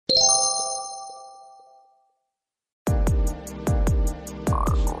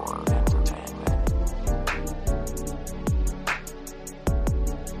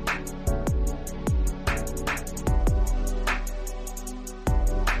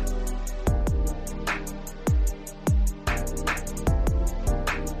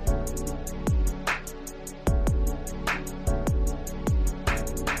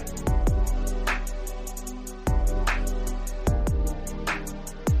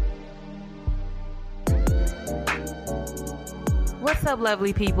What's up,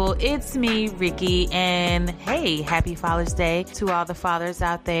 lovely people? It's me, Ricky, and hey, happy Father's Day to all the fathers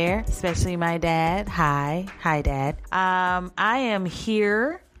out there, especially my dad. Hi, Dad. I am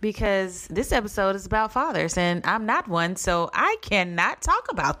here because this episode is about fathers, and I'm not one, so I cannot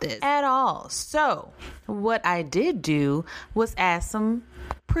talk about this at all. So, what I did do was ask some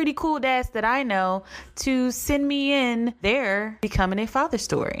pretty cool dads that I know to send me in their becoming a father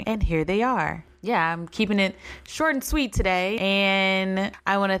story, and here they are. Yeah, I'm keeping it short and sweet today. And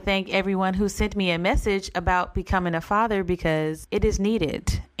I want to thank everyone who sent me a message about becoming a father because it is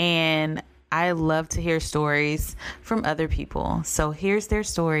needed. And I love to hear stories from other people. So here's their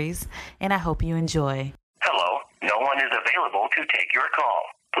stories, and I hope you enjoy. Hello, no one is available to take your call.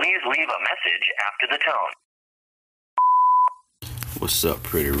 Please leave a message after the tone. What's up,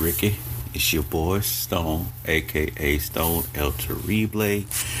 pretty Ricky? It's your boy Stone, aka Stone El Terrible,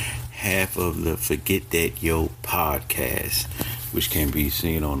 half of the Forget That Yo podcast, which can be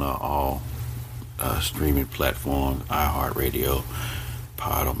seen on all streaming platforms: iHeartRadio,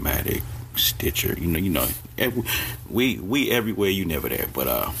 Podomatic, Stitcher. You know, we everywhere. You never there.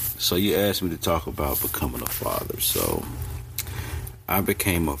 But so you asked me to talk about becoming a father. So I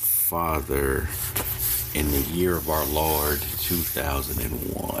became a father in the year of our Lord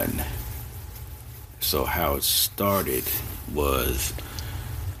 2001. So how it started was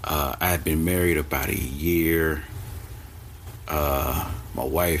I had been married about a year. My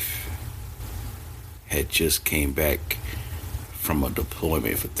wife had just came back from a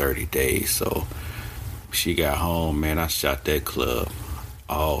deployment for 30 days. So she got home, man, I shot that club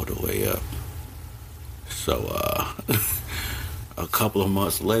all the way up. So a couple of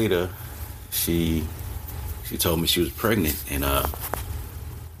months later, she told me she was pregnant, and I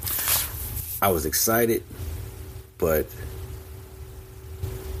was excited, but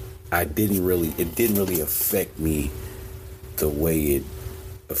it didn't really affect me the way it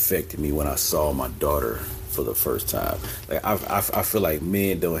affected me when I saw my daughter for the first time. Like I feel like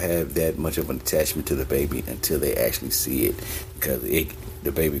men don't have that much of an attachment to the baby until they actually see it, because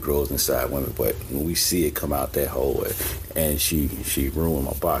the baby grows inside women. But when we see it come out that hole, and she ruined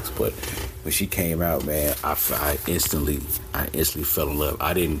my box. But when she came out, man, I instantly fell in love.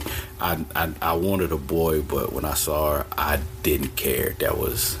 I wanted a boy, but when I saw her, I didn't care. That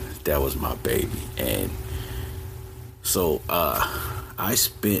was my baby. And so I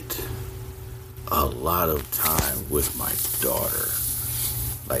spent a lot of time with my daughter.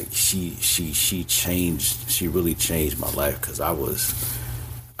 Like she really changed my life, because I was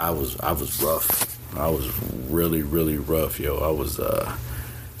rough. I was really, really rough, yo. I was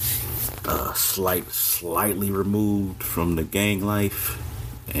slightly removed from the gang life,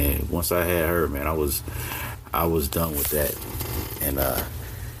 and once I had her, man, I was done with that. And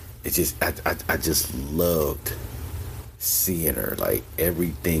I just loved seeing her. Like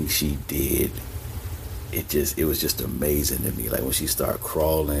everything she did, it was just amazing to me. Like when she started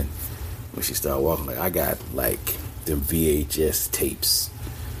crawling, when she started walking, like I got like them VHS tapes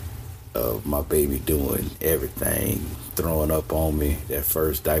of my baby doing everything, throwing up on me. That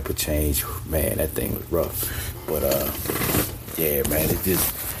first diaper change, man, that thing was rough. But yeah, man, it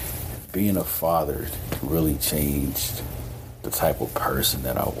just, being a father really changed the type of person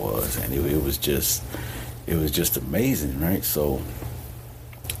that I was, and it was just amazing, right? So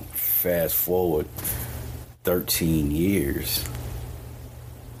fast forward 13 years,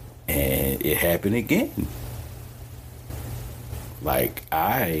 and it happened again. Like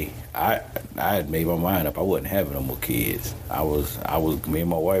I had made my mind up. I wasn't having no more kids. I was me and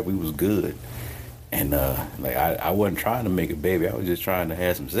my wife, we was good. And like I wasn't trying to make a baby. I was just trying to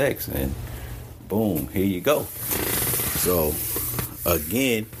have some sex, and boom, here you go. So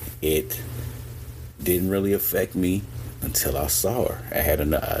again, it didn't really affect me until I saw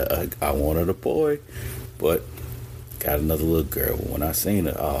her. I wanted a boy, but got another little girl. When I seen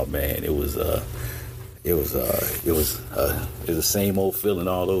her, oh man, it was the same old feeling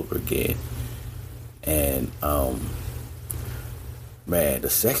all over again. And man, the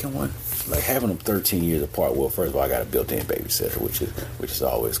second one, like having them 13 years apart. Well, first of all, I got a built-in babysitter, which is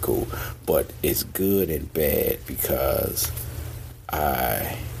always cool. But it's good and bad, because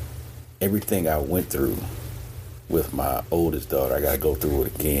everything I went through with my oldest daughter, I got to go through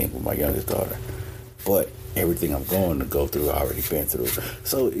it again with my youngest daughter. But everything I'm going to go through, I already been through.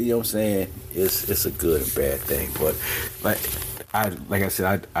 So, you know what I'm saying? It's a good and bad thing. But like I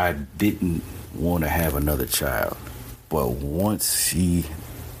said, I didn't want to have another child. But once she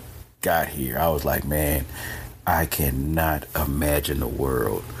got here, I was like, man, I cannot imagine the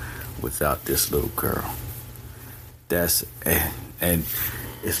world without this little girl. And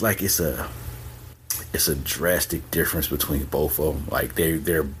it's like it's it's a drastic difference between both of them. Like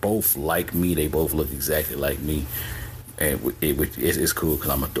they're both like me. They both look exactly like me, and it's cool because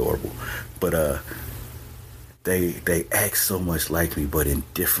I'm adorable. But they act so much like me, but in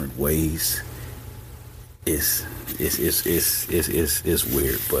different ways. It's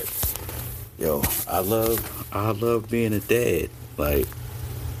weird, but yo, I love being a dad. Like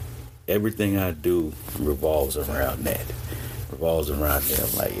everything I do revolves around that. Revolves around them.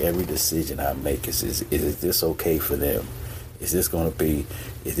 Like every decision I make is this okay for them? Is this gonna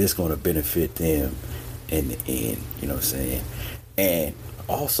benefit them in the end? You know what I'm saying? And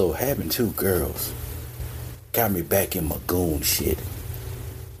also having two girls got me back in my goon shit.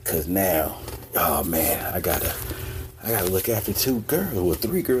 Cause now, oh man, I gotta look after two girls, or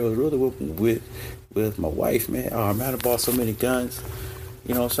three girls really with my wife, man. Oh man, I bought so many guns.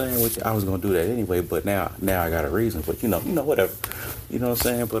 You know what I'm saying? Which I was gonna do that anyway, but now I got a reason. But you know, whatever. You know what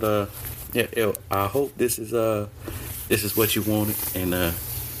I'm saying? But yeah, I hope this is what you wanted, and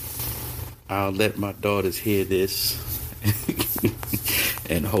I'll let my daughters hear this,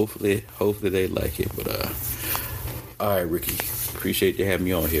 and hopefully they like it. But all right, Ricky, appreciate you having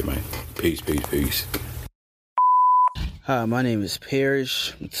me on here, man. Peace. Hi, my name is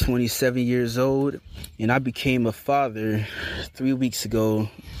Parrish. I'm 27 years old, and I became a father 3 weeks ago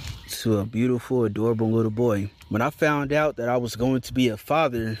to a beautiful, adorable little boy. When I found out that I was going to be a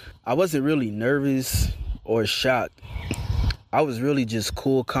father, I wasn't really nervous or shocked. I was really just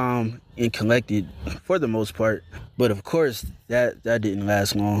cool, calm, and collected for the most part. But of course, that didn't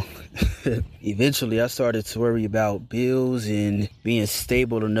last long. Eventually, I started to worry about bills and being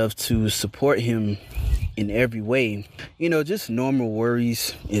stable enough to support him in every way. You know, just normal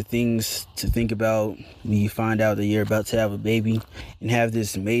worries and things to think about when you find out that you're about to have a baby and have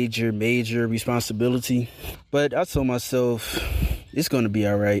this major responsibility. But I told myself, it's going to be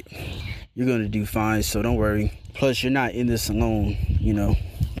all right. You're going to do fine, so don't worry. Plus, you're not in this alone, you know.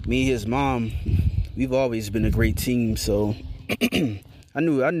 Me and his mom, we've always been a great team, so I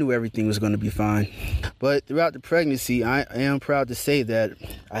knew everything was going to be fine. But throughout the pregnancy, I am proud to say that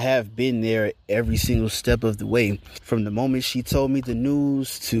I have been there every single step of the way. From the moment she told me the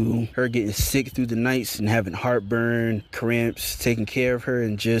news to her getting sick through the nights and having heartburn, cramps, taking care of her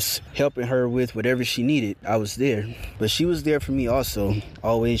and just helping her with whatever she needed, I was there. But she was there for me also,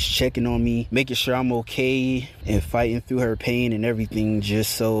 always checking on me, making sure I'm okay and fighting through her pain and everything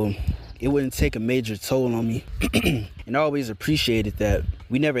just so it wouldn't take a major toll on me. And I always appreciated that.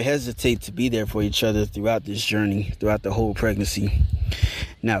 We never hesitate to be there for each other throughout this journey, throughout the whole pregnancy.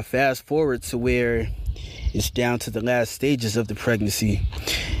 Now, fast forward to where it's down to the last stages of the pregnancy.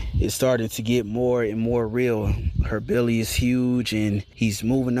 It's starting to get more and more real. Her belly is huge and he's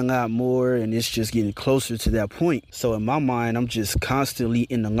moving a lot more, and it's just getting closer to that point. So in my mind, I'm just constantly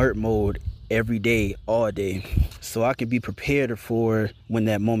in alert mode every day, all day, so I can be prepared for when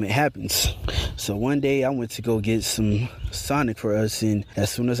that moment happens. So one day I went to go get some Sonic for us, and as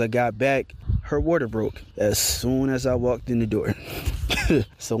soon as I got back, her water broke as soon as I walked in the door.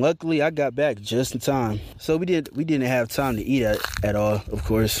 So luckily I got back just in time. So we didn't have time to eat at all, of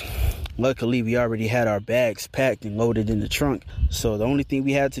course. Luckily, we already had our bags packed and loaded in the trunk. So the only thing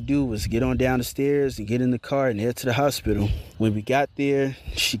we had to do was get on down the stairs and get in the car and head to the hospital. When we got there,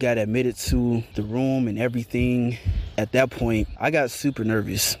 she got admitted to the room and everything. At that point, I got super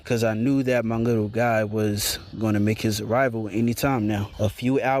nervous because I knew that my little guy was going to make his arrival anytime now. A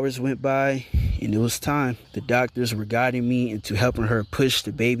few hours went by and it was time. The doctors were guiding me into helping her push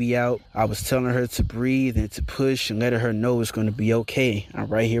the baby out. I was telling her to breathe and to push and letting her know it's going to be okay. I'm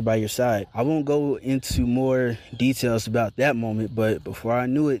right here by your side. I won't go into more details about that moment, but before I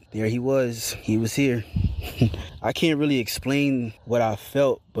knew it, there he was. He was here. I can't really explain what I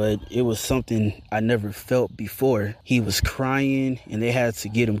felt, but it was something I never felt before. He was crying and they had to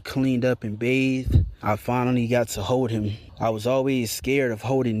get him cleaned up and bathed. I finally got to hold him. I was always scared of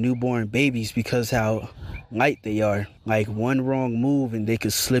holding newborn babies because how light they are. Like one wrong move and they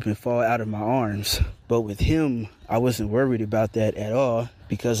could slip and fall out of my arms. But with him, I wasn't worried about that at all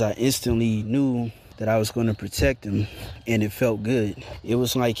because I instantly knew that I was going to protect him, and it felt good. It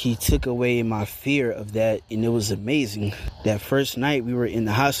was like he took away my fear of that, and it was amazing. That first night we were in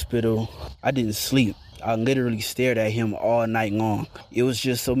the hospital, I didn't sleep. I literally stared at him all night long. It was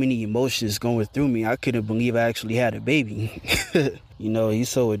just so many emotions going through me. I couldn't believe I actually had a baby. You know, he's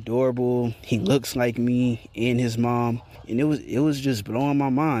so adorable. He looks like me and his mom. And it was just blowing my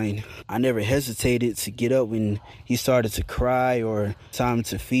mind. I never hesitated to get up when he started to cry or time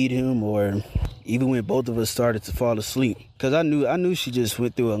to feed him or even when both of us started to fall asleep. Because I knew she just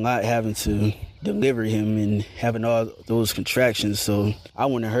went through a lot having to deliver him and having all those contractions. So I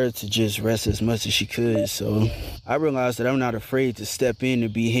wanted her to just rest as much as she could. So I realized that I'm not afraid to step in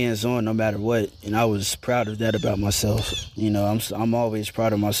and be hands-on no matter what. And I was proud of that about myself. You know, I'm always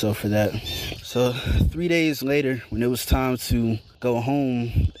proud of myself for that. So 3 days later, when it was time to go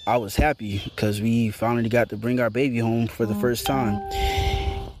home, I was happy because we finally got to bring our baby home for the first time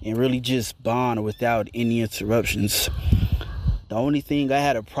and really just bond without any interruptions. The only thing I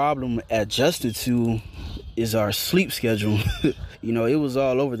had a problem adjusting to is our sleep schedule. You know, it was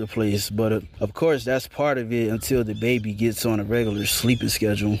all over the place, but of course that's part of it until the baby gets on a regular sleeping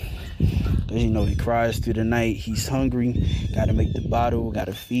schedule. Cause, you know, he cries through the night, he's hungry, gotta make the bottle,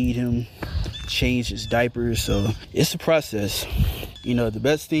 gotta feed him, change his diapers, so it's a process. You know, the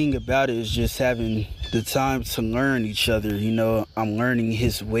best thing about it is just having the time to learn each other. You know, I'm learning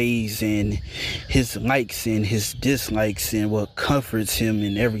his ways and his likes and his dislikes and what comforts him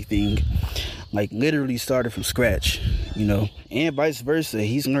and everything. Like literally started from scratch, you know, and vice versa.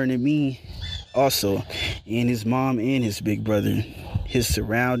 He's learning me also, and his mom and his big brother, his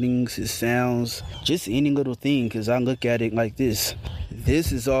surroundings, his sounds, just any little thing. Because I look at it like this.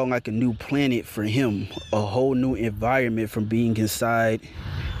 This is all like a new planet for him, a whole new environment from being inside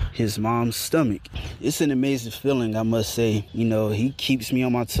his mom's stomach. It's an amazing feeling, I must say. You know, he keeps me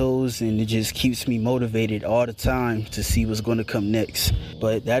on my toes and it just keeps me motivated all the time to see what's going to come next.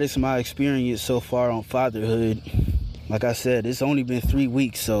 But that is my experience so far on fatherhood. Like I said, it's only been 3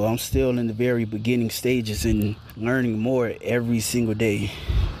 weeks, so I'm still in the very beginning stages and learning more every single day.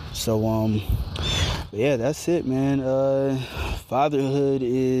 So, yeah, that's it, man. Fatherhood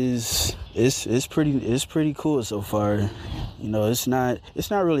is pretty cool so far. You know, it's not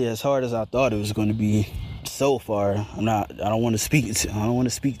really as hard as I thought it was going to be so far. I don't want to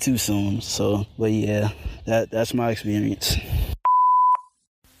speak too soon. So, but yeah, that's my experience.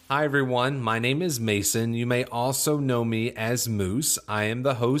 Hi, everyone. My name is Mason. You may also know me as Moose. I am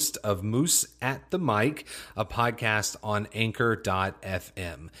the host of Moose at the Mic, a podcast on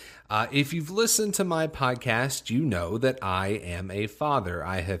Anchor.fm. If you've listened to my podcast, you know that I am a father.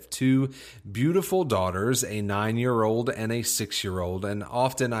 I have 2 beautiful daughters, a 9-year-old and a 6-year-old, and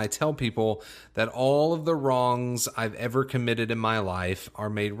often I tell people that all of the wrongs I've ever committed in my life are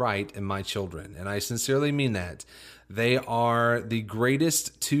made right in my children, and I sincerely mean that. They are the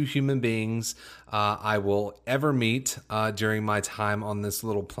greatest 2 human beings I will ever meet during my time on this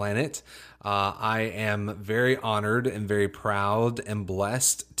little planet. I am very honored and very proud and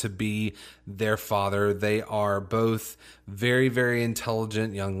blessed to be their father. They are both very, very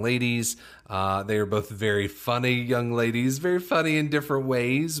intelligent young ladies. They are both very funny young ladies, very funny in different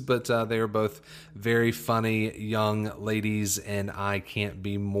ways, but they are both very funny young ladies, and I can't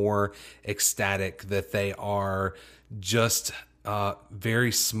be more ecstatic that they are just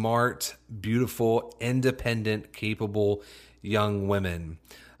very smart, beautiful, independent, capable young women.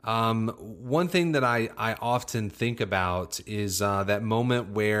 One thing that I often think about is that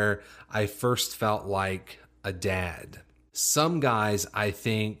moment where I first felt like a dad. Some guys, I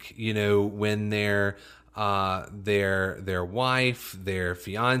think, you know, when their wife, their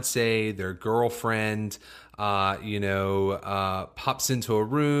fiance, their girlfriend, pops into a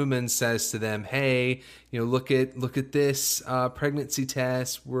room and says to them, "Hey, look at this pregnancy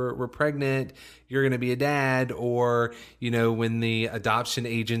test. We're pregnant. You're going to be a dad." Or, when the adoption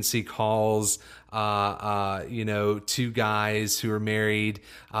agency calls, 2 guys who are married,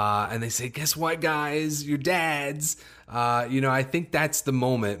 and they say, "Guess what, guys? You're dads." I think that's the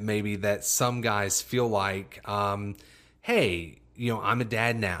moment maybe that some guys feel like, hey, I'm a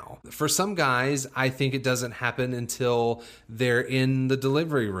dad now. For some guys, I think it doesn't happen until they're in the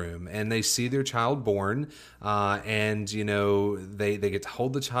delivery room and they see their child born, and, they get to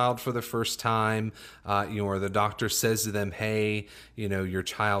hold the child for the first time, or the doctor says to them, "Hey, your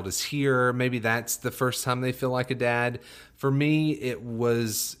child is here." Maybe that's the first time they feel like a dad. For me, it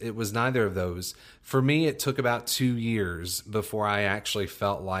was neither of those. For me, it took about 2 years before I actually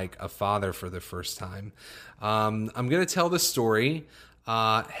felt like a father for the first time. I'm going to tell the story.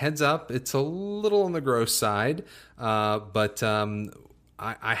 Heads up, it's a little on the gross side, but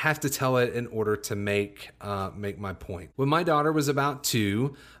I have to tell it in order to make my point. When my daughter was about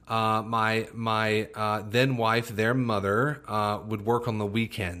 2, my then wife, their mother, would work on the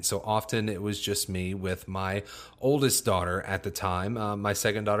weekend. So often it was just me with my oldest daughter at the time. My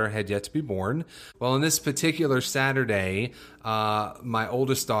second daughter had yet to be born. Well, on this particular Saturday, my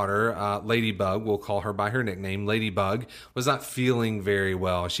oldest daughter, Ladybug, we'll call her by her nickname, Ladybug, was not feeling very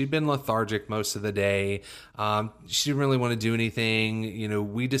well. She'd been lethargic most of the day. She didn't really want to do anything. You know,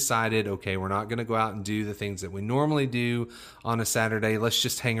 we decided, okay, we're not going to go out and do the things that we normally do on a Saturday. Let's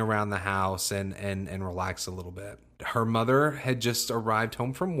just hang around the house and relax a little bit. Her mother had just arrived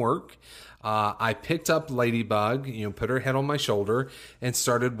home from work. I picked up Ladybug, put her head on my shoulder and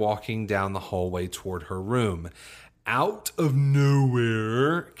started walking down the hallway toward her room. Out of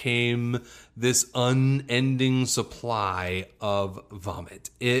nowhere came this unending supply of vomit.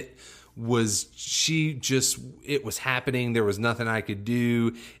 It was happening. There was nothing I could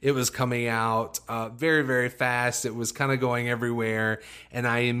do. It was coming out very, very fast. It was kind of going everywhere. And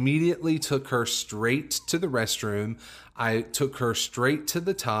I immediately took her straight to the restroom. I took her straight to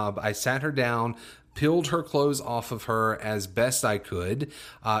the tub. I sat her down, peeled her clothes off of her as best I could,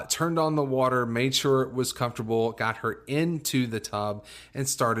 turned on the water, made sure it was comfortable, got her into the tub, and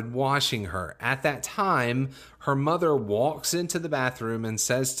started washing her. At that time, her mother walks into the bathroom and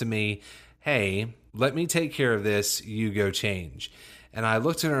says to me, "Hey, let me take care of this. You go change." And I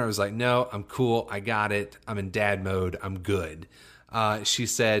looked at her and I was like, "No, I'm cool. I got it. I'm in dad mode. I'm good." She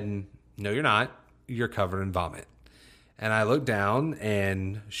said, "No, you're not. You're covered in vomit." And I looked down,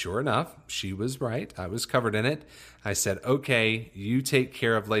 and sure enough, she was right. I was covered in it. I said, "Okay, you take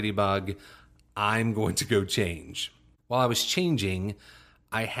care of Ladybug. I'm going to go change." While I was changing,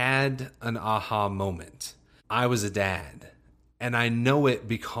 I had an aha moment. I was a dad, and I know it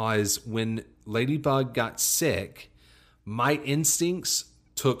because when Ladybug got sick, my instincts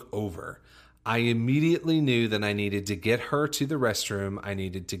took over. I immediately knew that I needed to get her to the restroom. I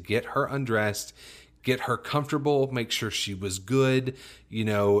needed to get her undressed, get her comfortable, make sure she was good.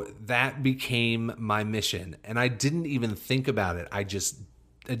 That became my mission. And I didn't even think about it. I just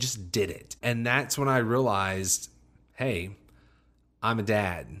did it. And that's when I realized, hey, I'm a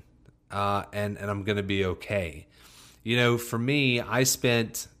dad, and I'm going to be okay. For me, I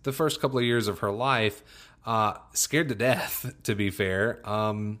spent the first couple of years of her life scared to death, to be fair,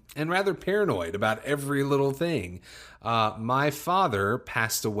 and rather paranoid about every little thing. My father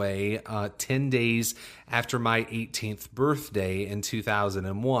passed away 10 days after my 18th birthday in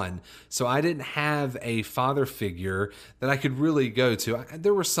 2001. So I didn't have a father figure that I could really go to.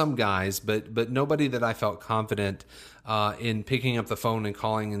 There were some guys, but nobody that I felt confident in picking up the phone and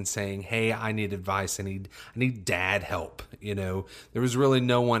calling and saying, "Hey, I need advice. I need dad help." There was really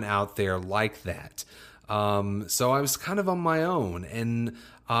no one out there like that. So I was kind of on my own, and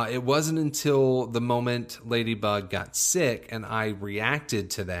it wasn't until the moment Ladybug got sick and I reacted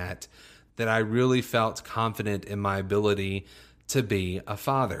to that I really felt confident in my ability to be a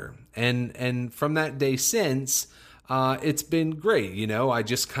father. And from that day since, it's been great. I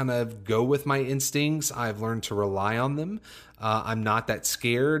just kind of go with my instincts. I've learned to rely on them. I'm not that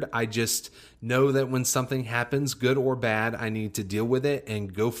scared. I just know that when something happens, good or bad, I need to deal with it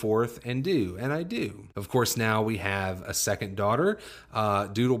and go forth and do. And I do. Of course, now we have a second daughter.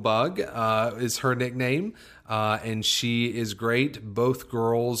 Doodlebug is her nickname. And she is great. Both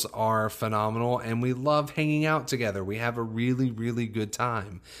girls are phenomenal, and we love hanging out together. We have a really, really good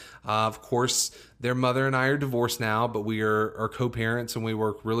time. Of course, their mother and I are divorced now, but we are co-parents, and we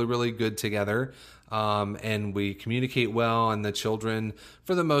work really, really good together. And we communicate well, and the children,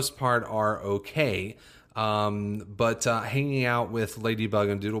 for the most part, are okay. But hanging out with Ladybug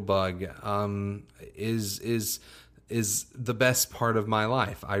and Doodlebug is the best part of my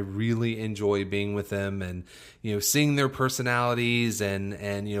life. I really enjoy being with them and, seeing their personalities and,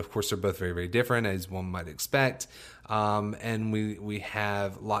 of course, they're both very, very different, as one might expect. And we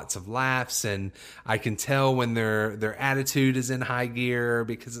have lots of laughs, and I can tell when their attitude is in high gear,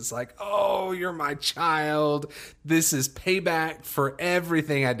 because it's like, "Oh, you're my child. This is payback for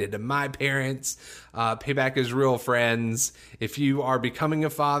everything I did to my parents." Payback is real, friends. If you are becoming a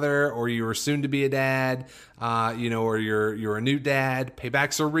father, or you are soon to be a dad, or you're a new dad,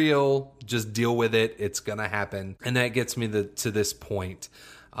 paybacks are real. Just deal with it. It's gonna happen. And that gets me to this point.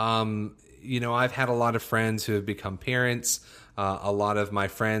 I've had a lot of friends who have become parents. A lot of my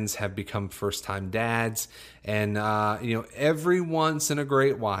friends have become first-time dads. And, every once in a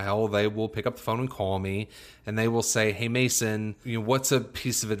great while, they will pick up the phone and call me, and they will say, "Hey, Mason, what's a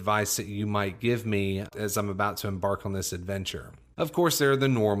piece of advice that you might give me as I'm about to embark on this adventure?" Of course, there are the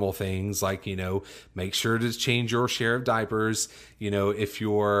normal things like, make sure to change your share of diapers. If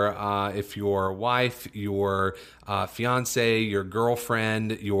your wife, your fiance, your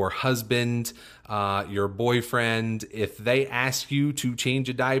girlfriend, your husband, your boyfriend, if they ask you to change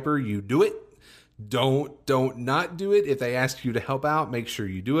a diaper, you do it. Don't not do it. If they ask you to help out, make sure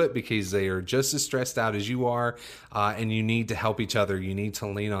you do it, because they are just as stressed out as you are, and you need to help each other. You need to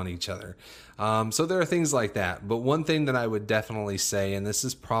lean on each other. So there are things like that. But one thing that I would definitely say, and this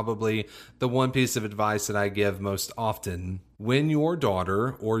is probably the one piece of advice that I give most often, when your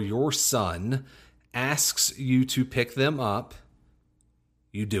daughter or your son asks you to pick them up,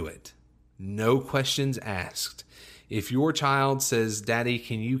 you do it. No questions asked. If your child says, "Daddy,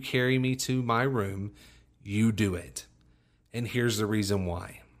 can you carry me to my room?" you do it. And here's the reason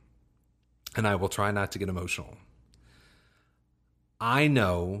why. And I will try not to get emotional. I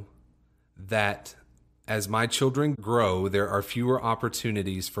know that as my children grow, there are fewer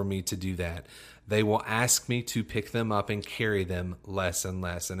opportunities for me to do that. They will ask me to pick them up and carry them less and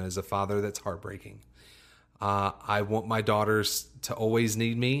less. And as a father, that's heartbreaking. I want my daughters to always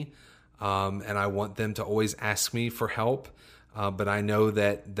need me. And I want them to always ask me for help. But I know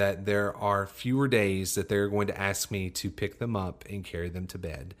that there are fewer days that they're going to ask me to pick them up and carry them to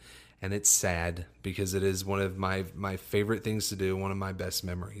bed. And it's sad, because it is one of my favorite things to do. One of my best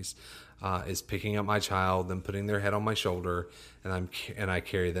memories is picking up my child and putting their head on my shoulder, and I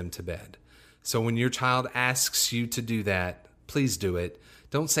carry them to bed. So when your child asks you to do that, please do it.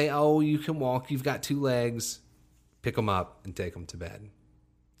 Don't say, "Oh, you can walk, you've got 2 legs." Pick them up and take them to bed.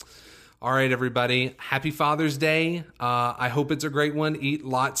 All right, everybody. Happy Father's Day. I hope it's a great one. Eat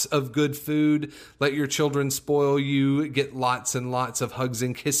lots of good food. Let your children spoil you. Get lots and lots of hugs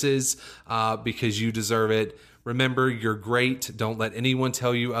and kisses because you deserve it. Remember, you're great. Don't let anyone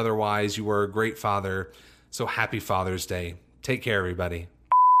tell you otherwise. You are a great father. So happy Father's Day. Take care, everybody.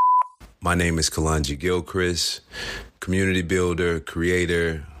 My name is Kalonji Gilchrist, community builder,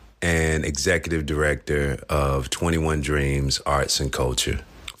 creator, and executive director of 21 Dreams Arts and Culture.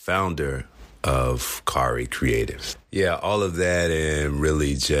 Founder of Kari Creative. Yeah, all of that, and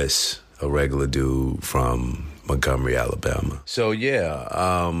really just a regular dude from Montgomery, Alabama. So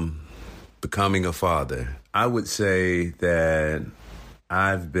becoming a father. I would say that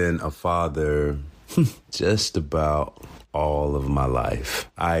I've been a father just about all of my life.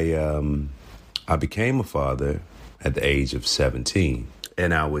 I became a father at the age of 17,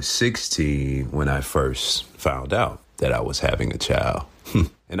 and I was 16 when I first found out that I was having a child.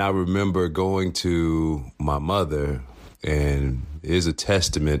 And I remember going to my mother, and it is a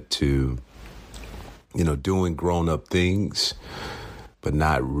testament to, doing grown-up things, but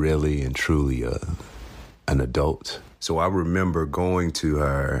not really and truly an adult. So I remember going to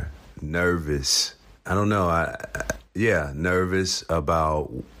her nervous. I don't know. Nervous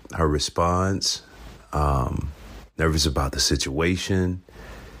about her response, nervous about the situation.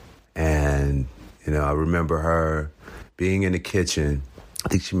 And, I remember her being in the kitchen. I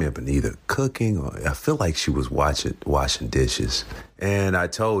think she may have been either cooking, or I feel like she was washing dishes. And I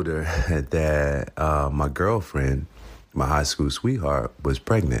told her that my girlfriend, my high school sweetheart, was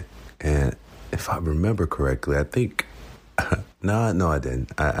pregnant. And if I remember correctly, I think, no, I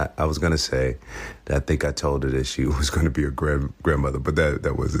didn't. I was going to say that I think I told her that she was going to be her grandmother, but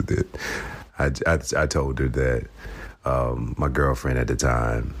that wasn't it. I told her that my girlfriend at the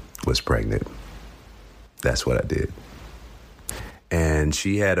time was pregnant. That's what I did. And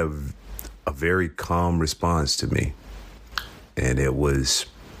she had a very calm response to me. And it was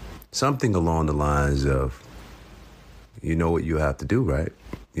something along the lines of, "You know what you have to do, right?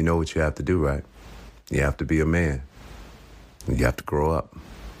 You know what you have to do, right? You have to be a man. You have to grow up."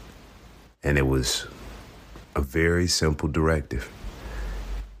 And it was a very simple directive.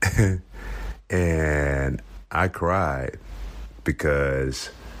 And I cried because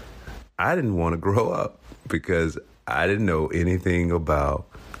I didn't want to grow up, because I didn't know anything about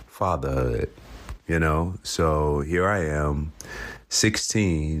fatherhood, So here I am,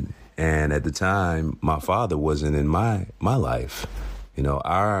 16, and at the time, my father wasn't in my life.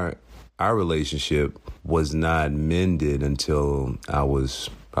 Our relationship was not mended until I was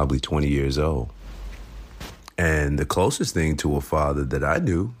probably 20 years old. And the closest thing to a father that I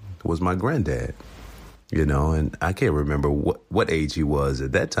knew was my granddad. And I can't remember what age he was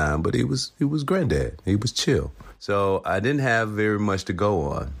at that time, but he was granddad. He was chill. So I didn't have very much to go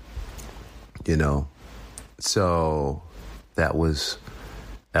on, So that was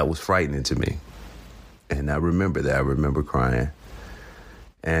frightening to me. And I remember that. I remember crying.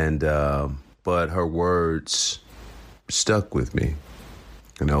 And but her words stuck with me.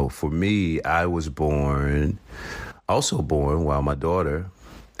 For me, I was born also born while my daughter,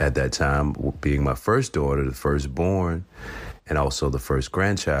 at that time, being my first daughter, the firstborn, and also the first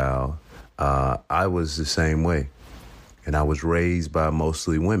grandchild, I was the same way. And I was raised by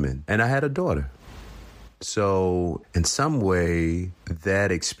mostly women. And I had a daughter. So in some way,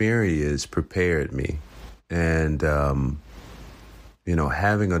 that experience prepared me. And,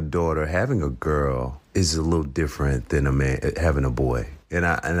 having a daughter, having a girl is a little different than having a boy. And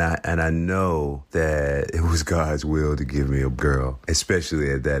I know that it was God's will to give me a girl,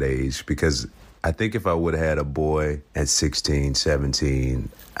 especially at that age, because I think if I would have had a boy at 16, 17,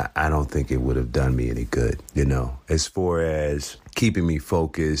 I don't think it would have done me any good, as far as keeping me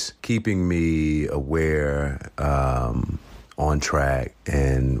focused, keeping me aware, on track.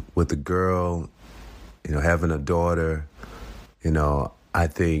 And with the girl, having a daughter, I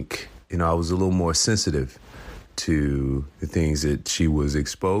think, I was a little more sensitive to the things that she was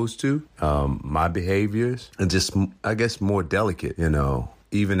exposed to, my behaviors, and just, I guess, more delicate,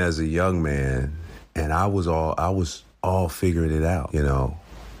 even as a young man. And I was all figuring it out,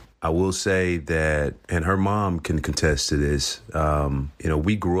 I will say that, and her mom can contest to this,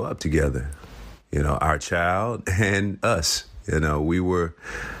 we grew up together, our child and us, we were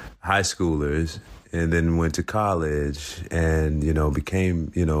high schoolers and then went to college and,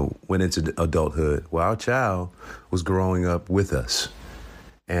 went into adulthood. Well, our child was growing up with us.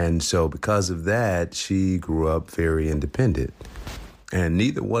 And so because of that, she grew up very independent. And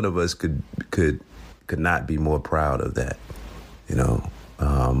neither one of us could not be more proud of that.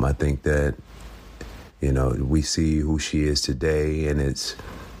 I think that, we see who she is today, and it's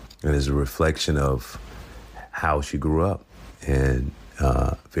a reflection of how she grew up, and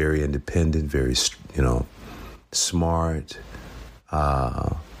very independent, very, smart.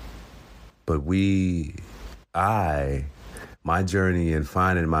 But my journey in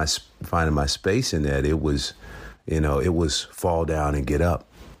finding my space in that, it was fall down and get up,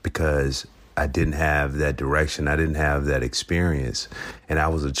 because I didn't have that direction. I didn't have that experience. And I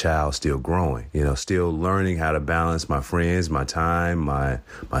was a child still growing, still learning how to balance my friends, my time, my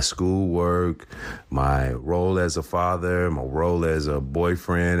schoolwork, my role as a father, my role as a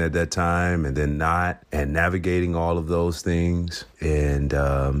boyfriend at that time, and then not, and navigating all of those things. And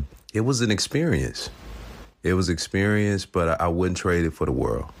it was an experience. It was experience, but I wouldn't trade it for the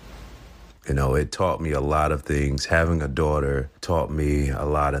world. It taught me a lot of things. Having a daughter taught me a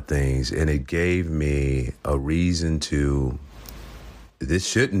lot of things, and it gave me a reason to, you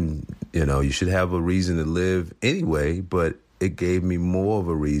should have a reason to live anyway, but it gave me more of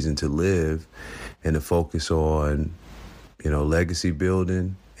a reason to live and to focus on, legacy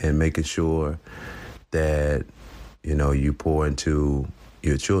building and making sure that, you pour into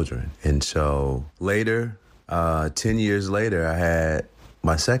your children. And so later, 10 years later, I had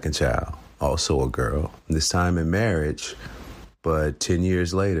my second child. Also a girl, this time in marriage, but 10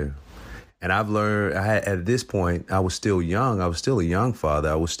 years later. And I've learned, at this point, I was still young. I was still a young father.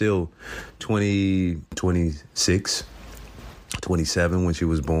 I was still 26, 27 when she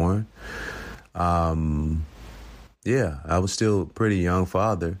was born. I was still a pretty young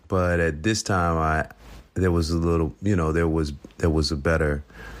father. But at this time, there was a little, there was a better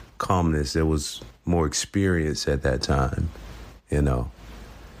calmness. There was more experience at that time,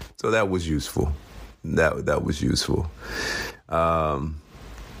 So that was useful. That was useful. Doing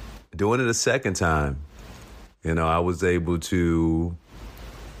it a second time, I was able to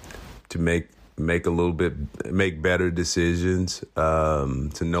make better decisions,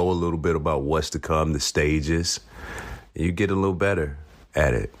 to know a little bit about what's to come, the stages. You get a little better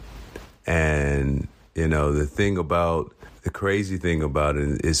at it. And, the crazy thing about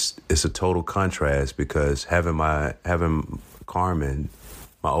it is it's a total contrast, because having Carmen,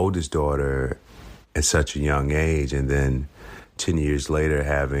 my oldest daughter, at such a young age, and then 10 years later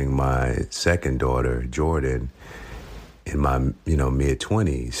having my second daughter, Jordan, in my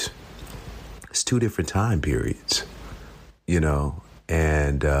mid-20s. It's two different time periods,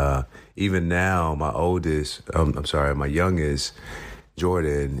 and even now my youngest,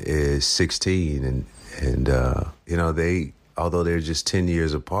 Jordan, is 16, and they, although they're just 10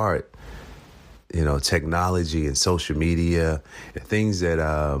 years apart, technology and social media, and things that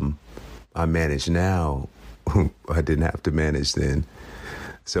I manage now, I didn't have to manage then.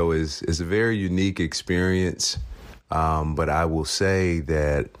 So it's a very unique experience. But I will say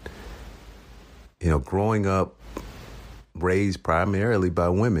that, growing up, raised primarily by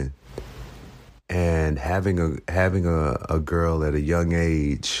women, and having a girl at a young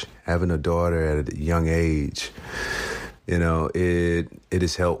age, having a daughter at a young age, it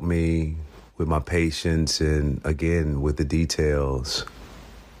has helped me with my patience, and again with the details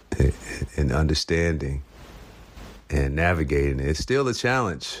and understanding. and navigating it. It's still a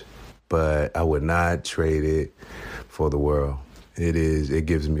challenge, but I would not trade it for the world. It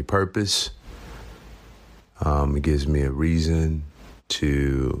gives me purpose. It gives me a reason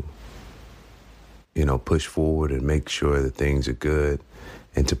to, push forward and make sure that things are good,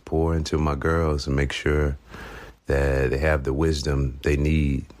 and to pour into my girls and make sure that they have the wisdom they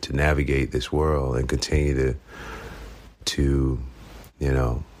need to navigate this world and continue to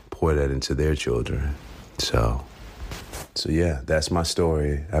pour that into their children. So yeah, that's my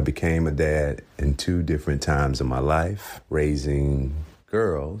story. I became a dad in 2 different times in my life, raising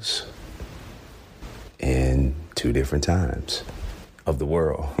girls in 2 different times of the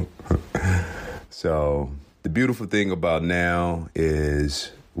world. So the beautiful thing about now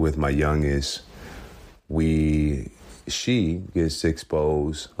is with my youngest, she gets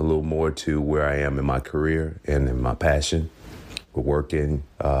exposed a little more to where I am in my career and in my passion. We're working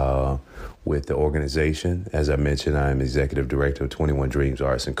with the organization. As I mentioned, I am executive director of 21 Dreams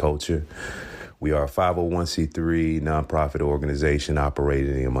Arts and Culture. We are a 501c3 nonprofit organization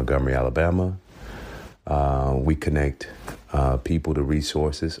operating in Montgomery, Alabama. We connect people to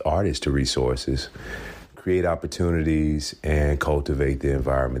resources, artists to resources, create opportunities, and cultivate the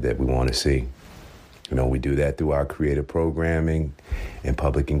environment that we want to see. We do that through our creative programming and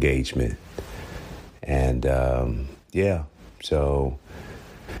public engagement. And so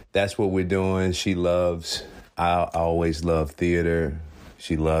that's what we're doing. I always loved theater.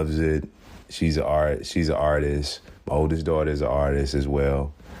 She loves it. She's an artist. My oldest daughter is an artist as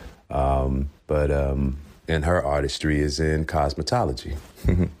well. And her artistry is in cosmetology.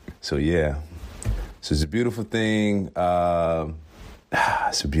 So yeah. So it's a beautiful thing. It's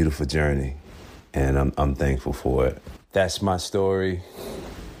a beautiful journey. And I'm thankful for it. That's my story.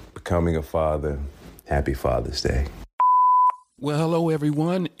 Becoming a father. Happy Father's Day. Well, hello,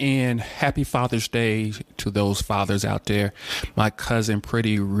 everyone, and happy Father's Day to those fathers out there. My cousin,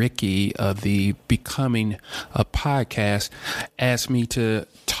 Pretty Ricky of the Becoming a Podcast, asked me to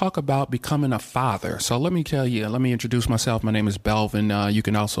talk about becoming a father. So let me introduce myself. My name is Belvin. You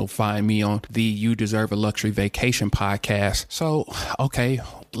can also find me on the You Deserve a Luxury Vacation podcast. So, okay,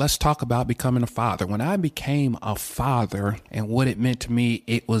 let's talk about becoming a father. When I became a father and what it meant to me,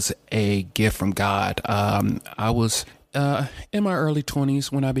 it was a gift from God. I was in my early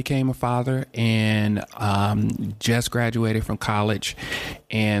 20s when I became a father, and just graduated from college.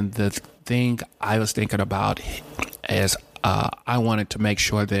 And the thing I was thinking about is I wanted to make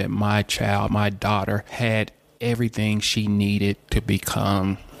sure that my daughter, had everything she needed to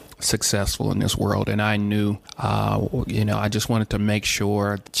become successful in this world. And I knew, I just wanted to make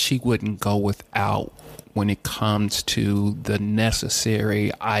sure she wouldn't go without when it comes to the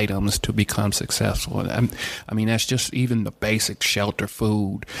necessary items to become successful. I mean, that's just even the basic shelter,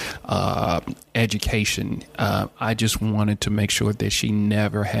 food, education. I just wanted to make sure that she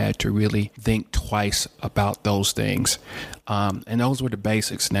never had to really think twice about those things. And those were the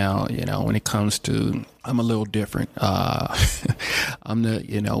basics. Now, when it comes to, I'm a little different. When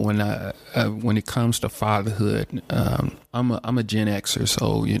it comes to fatherhood, I'm a Gen Xer.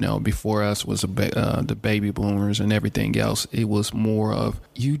 So, before us was the baby boomers and everything else. It was more of,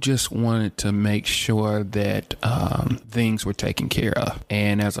 you just wanted to make sure that things were taken care of.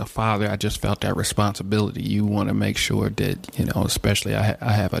 And as a father, I just felt that responsibility. You want to make sure that, especially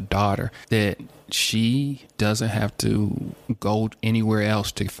I have a daughter, that she doesn't have to go anywhere else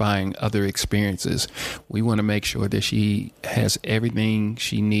to find other experiences. We want to make sure that she has everything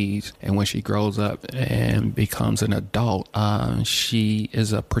she needs. And when she grows up and becomes an adult, she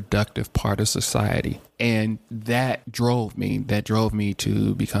is a productive part of society. And that drove me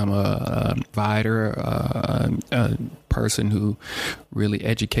to become a provider, a person who really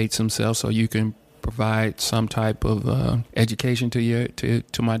educates himself so you can provide some type of education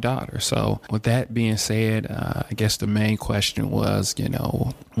to my daughter. So with that being said, I guess the main question was,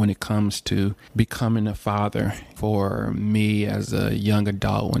 when it comes to becoming a father, for me as a young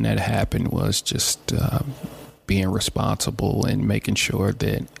adult, when that happened, was just being responsible and making sure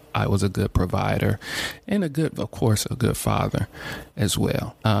that I was a good provider and a good father as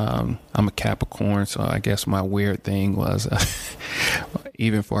well. I'm a Capricorn, so I guess my weird thing was,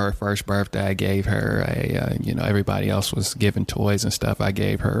 even for her first birthday, I gave her everybody else was giving toys and stuff. I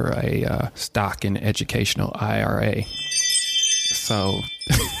gave her a stock and educational IRA. So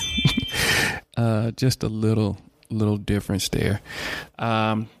just a little difference there.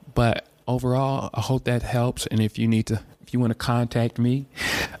 But overall, I hope that helps. And if you want to contact me,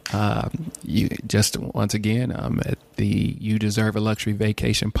 You just once again, I'm at the You Deserve a Luxury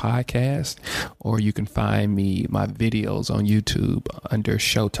Vacation podcast, or you can find my videos on YouTube under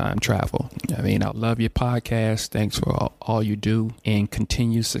Showtime Travel. I mean, I love your podcast. Thanks for all you do, and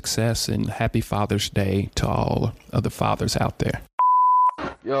continued success, and happy Father's Day to all of the fathers out there.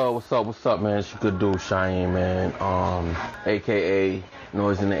 Yo, what's up, man? It's your good dude, Cheyenne, man. AKA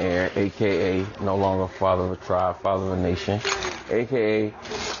Noise in the Air, AKA No Longer Father of a Tribe, Father of a Nation, AKA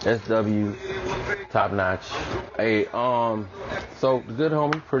SW Top Notch. Hey, so the good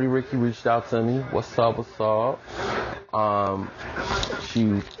homie, Pretty Ricky, reached out to me. What's up? She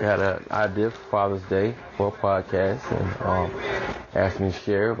had an idea for Father's Day for a podcast, and asked me to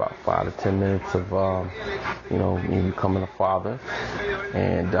share about 5 to 10 minutes of me becoming a father,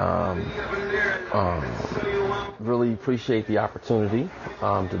 and really appreciate the opportunity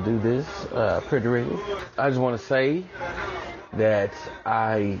to do this. Pretty Ricky, I just want to say that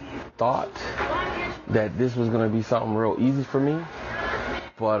I thought that this was going to be something real easy for me,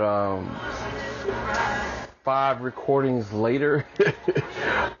 but 5 recordings later,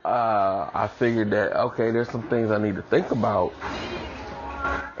 I figured that, okay, there's some things I need to think about.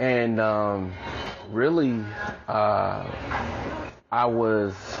 And really, I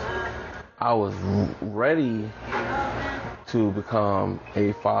was ready to become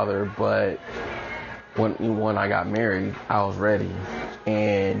a father, but when I got married, I was ready.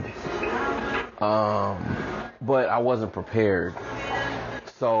 And but I wasn't prepared.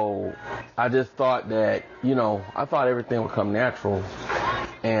 So I just thought that, I thought everything would come natural.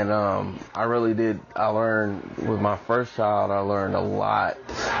 And I really did. I learned with my first child, I learned a lot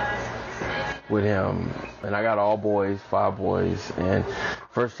with him. And I got all boys, 5 boys. And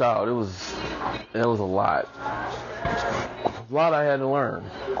first child, it was a lot. A lot I had to learn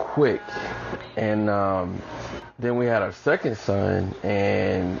quick. And then we had our second son,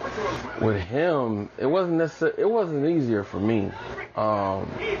 and with him, it wasn't easier for me.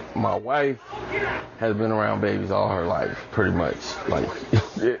 My wife has been around babies all her life, pretty much. Like,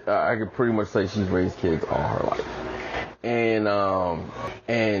 I could pretty much say she's raised kids all her life.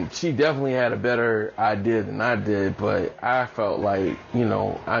 And she definitely had a better idea than I did, but I felt like,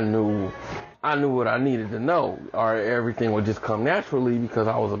 I knew what I needed to know, or everything would just come naturally because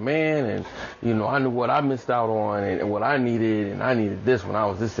I was a man, and, I knew what I missed out on and what I needed, and I needed this when I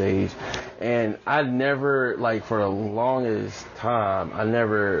was this age. And I never, for the longest time, I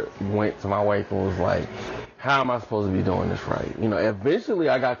never went to my wife and was like, how am I supposed to be doing this right? Eventually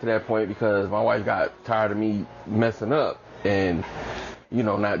I got to that point because my wife got tired of me messing up and,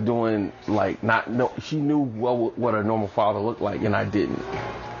 not doing, she knew what a normal father looked like, and I didn't.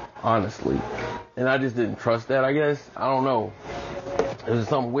 Honestly. And I just didn't trust that, I guess. I don't know. There's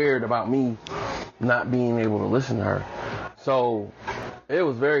something weird about me not being able to listen to her. So it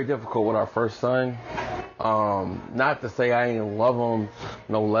was very difficult with our first son. Not to say I didn't love him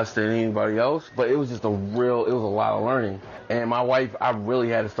no less than anybody else, but it was just it was a lot of learning. And my wife, I really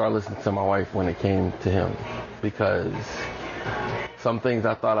had to start listening to my wife when it came to him, because some things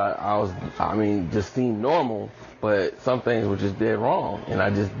I thought just seemed normal, but some things were just dead wrong, and I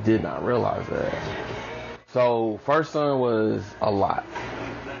just did not realize that. So first son was a lot,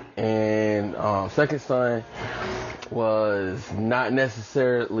 and second son was not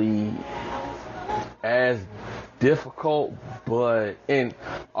necessarily as difficult, and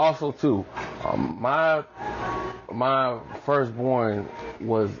also too, my firstborn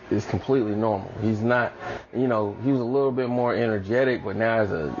is completely normal. He's not, he was a little bit more energetic, but now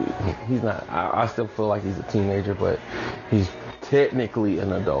he's not. I still feel like he's a teenager, but he's technically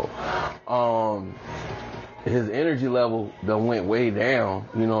an adult. His energy level done went way down.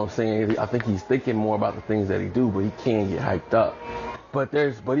 You know what I'm saying? I think he's thinking more about the things that he do, but he can't get hyped up. But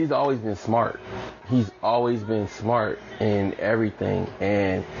he's always been smart. He's always been smart in everything,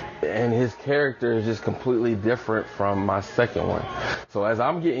 and his character is just completely different from my second one. So as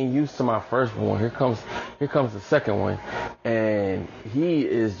I'm getting used to my firstborn, here comes the second one, and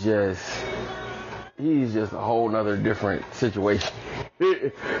he's just a whole nother different situation.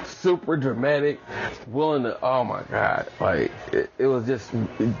 Super dramatic, willing to, oh my God, it was just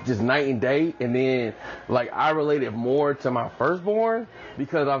night and day. And then I related more to my firstborn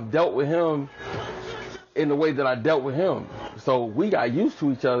because I've dealt with him in the way that I dealt with him. So we got used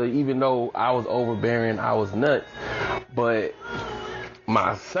to each other, even though I was overbearing, I was nuts. But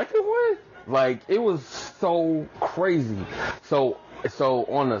my second one, it was so crazy. So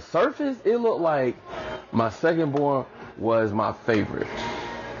on the surface, it looked like my secondborn was my favorite.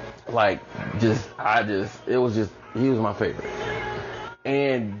 He was my favorite.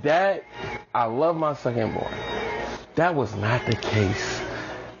 And that, I love my secondborn. That was not the case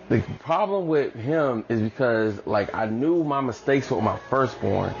The problem with him is because, like, I knew my mistakes with my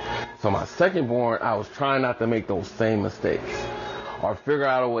firstborn. So my secondborn, I was trying not to make those same mistakes, or figure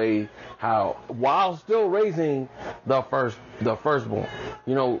out a way how, while still raising the firstborn,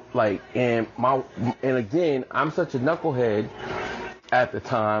 you know, like, and again, I'm such a knucklehead at the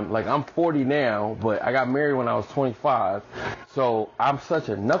time. Like, I'm 40 now, but I got married when I was 25, so I'm such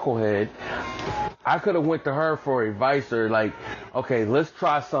a knucklehead. I could have went to her for advice, or like, okay, let's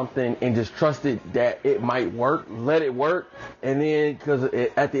try something and just trust it that it might work, let it work, and then, because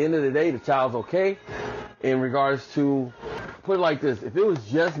at the end of the day, the child's okay. In regards to, put it like this, if it was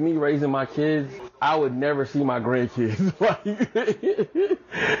just me raising my kids, I would never see my grandkids. Like,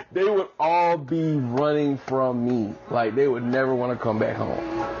 they would all be running from me. Like, they would never want to come back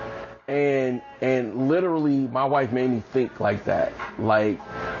home. And literally, my wife made me think like that. Like,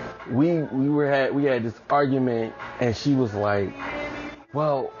 we had this argument, and she was like,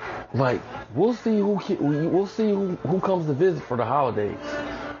 well, like, we'll see who comes to visit for the holidays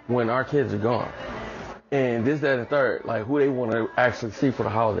when our kids are gone. And this, that, and the third, like, who they want to actually see for the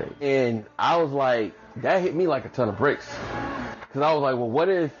holiday. And I was like, that hit me like a ton of bricks. Because I was like, well, what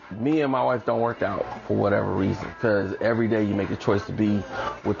if me and my wife don't work out for whatever reason? Because every day you make a choice to be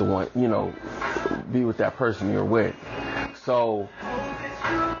with the one, you know, be with that person you're with. So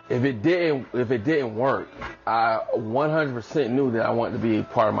if it didn't work, I 100% knew that I wanted to be a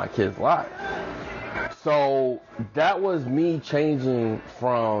part of my kids' life. So that was me changing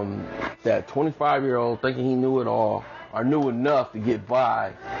from that 25-year-old thinking he knew it all, or knew enough to get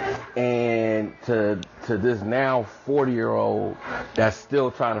by, and to this now 40-year-old that's still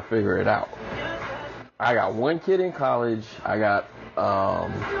trying to figure it out. I got one kid in college. I got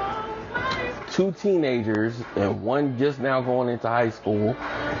 2 teenagers, and one just now going into high school.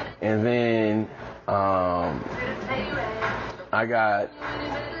 And then I got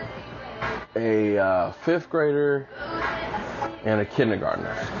a 5th grader and a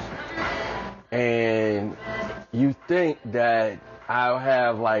kindergartner. And you think that I'll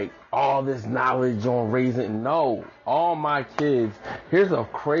have like all this knowledge on raising. No, all my kids, here's a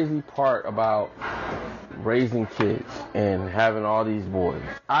crazy part about raising kids and having all these boys.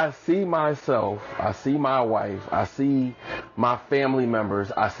 I see myself, I see my wife, I see my family members,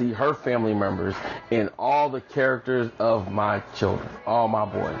 I see her family members in all the characters of my children, all my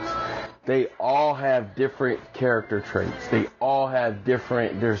boys. They all have different character traits. They all have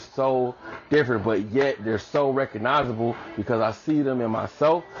different, they're so different, but yet they're so recognizable because I see them in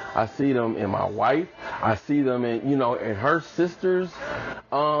myself. I see them in my wife. I see them in, you know, in her sisters,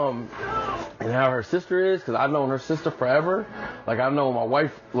 and how her sister is, because I've known her sister forever. Like, I've known my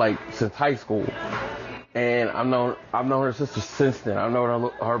wife, like, since high school. And I've known her sister since then. I've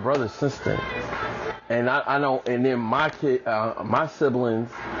known her brother since then. And I know, and then my siblings,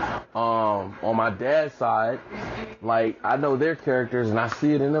 on my dad's side, like, I know their characters and I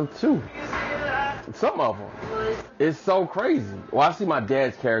see it in them too. Some of them. It's so crazy. Well, I see my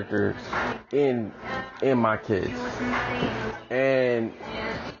dad's characters in my kids. And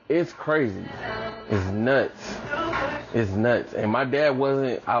it's crazy. It's nuts. It's nuts. And my dad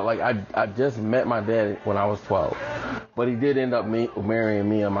wasn't, I just met my dad when I was 12. But he did end up marrying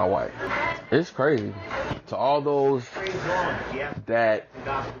me and my wife. It's crazy. To all those that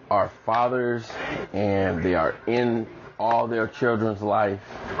are fathers and they are in all their children's life,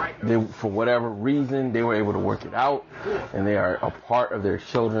 for whatever reason, they were able to work it out, and they are a part of their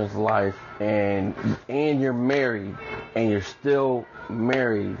children's life, and you're married, and you're still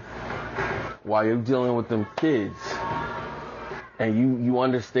married while you're dealing with them kids. And you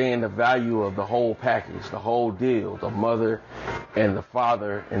understand the value of the whole package, the whole deal, the mother and the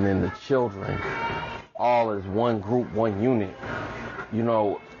father, and then the children, all as one group, one unit. You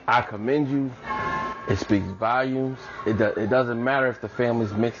know, I commend you. It speaks volumes. It doesn't matter if the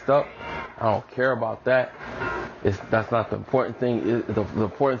family's mixed up. I don't care about that. That's not the important thing. The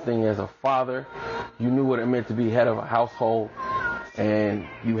important thing as a father, you knew what it meant to be head of a household, and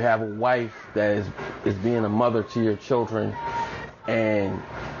you have a wife that is being a mother to your children, and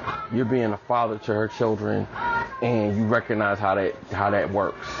you're being a father to her children, and you recognize how that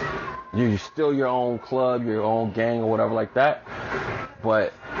works. You're still your own club, your own gang, or whatever like that,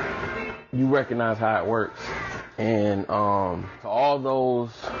 but you recognize how it works. And to all those,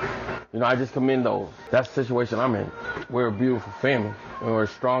 you know, I just commend those. That's the situation I'm in. We're a beautiful family, and we're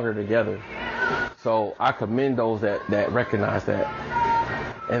stronger together. So I commend those that recognize that.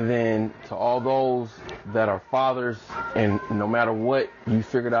 And then to all those that are fathers, and no matter what, you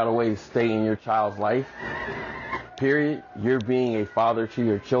figured out a way to stay in your child's life, period. You're being a father to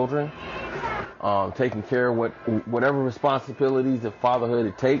your children. taking care of whatever responsibilities of fatherhood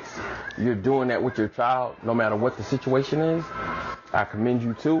it takes. You're doing that with your child, no matter what the situation is. I commend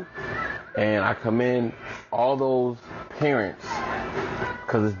you too, and I commend all those parents,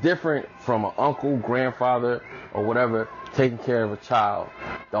 because it's different from an uncle, grandfather, or whatever taking care of a child.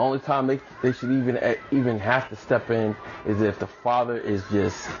 The only time they should even have to step in is if the father is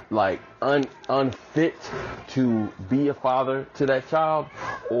just like unfit to be a father to that child,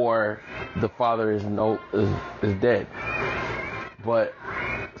 or the father is dead. But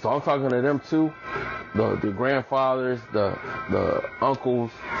so I'm talking to them too, the grandfathers, the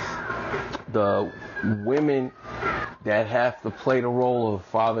uncles, the women that have to play the role of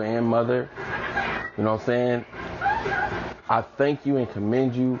father and mother. You know what I'm saying? I thank you and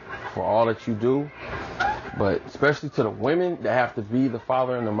commend you for all that you do, but especially to the women that have to be the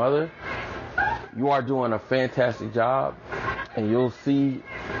father and the mother, you are doing a fantastic job, and you'll see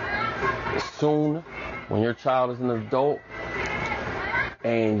soon when your child is an adult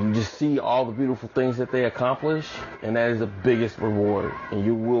and you just see all the beautiful things that they accomplish, and that is the biggest reward, and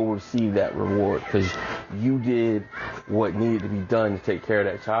you will receive that reward because you did what needed to be done to take care of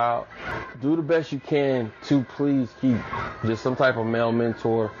that child. Do the best you can to please keep just some type of male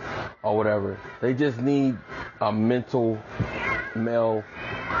mentor or whatever. They just need a mental male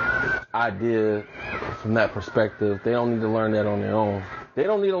idea from that perspective. They don't need to learn that on their own. They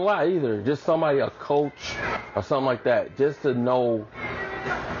don't need a lot either. Just somebody, a coach or something like that, just to know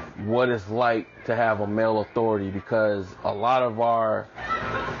what it's like to have a male authority, because a lot of our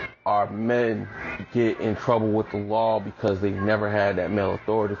men get in trouble with the law because they've never had that male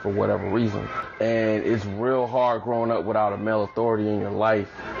authority for whatever reason. And it's real hard growing up without a male authority in your life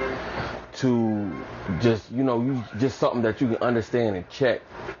to just, you just something that you can understand and check.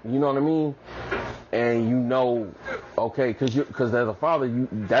 You know what I mean? And okay, because as a father,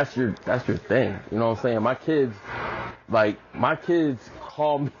 that's your thing. You know what I'm saying? My kids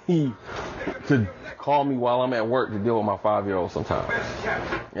call me while I'm at work to deal with my 5-year-old sometimes.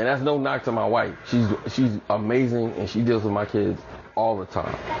 And that's no knock to my wife. She's amazing, and she deals with my kids all the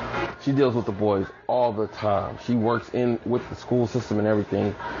time. She deals with the boys all the time. She works in with the school system and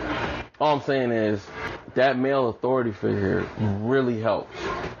everything. All I'm saying is that male authority figure really helps.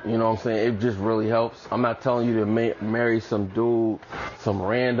 You know what I'm saying? It just really helps. I'm not telling you to marry some dude, some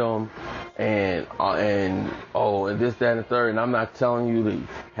random, and this, that, and the third. And I'm not telling you to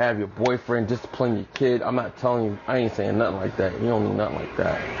have your boyfriend discipline your kid. I'm not telling you. I ain't saying nothing like that. You don't need nothing like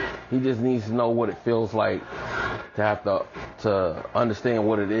that. He just needs to know what it feels like to have to understand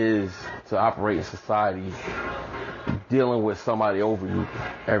what it is to operate in society, dealing with somebody over you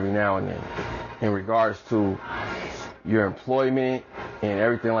every now and then in regards to your employment and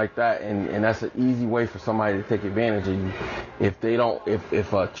everything like that. And that's an easy way for somebody to take advantage of you if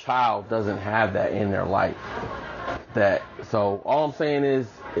a child doesn't have that in their life. So all I'm saying is,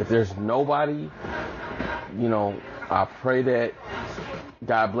 if there's nobody, I pray that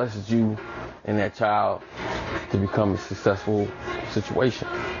God blesses you and that child to become a successful situation.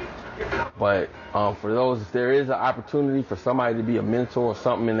 But for those, if there is an opportunity for somebody to be a mentor or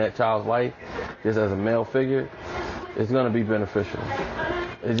something in that child's life, just as a male figure, it's going to be beneficial.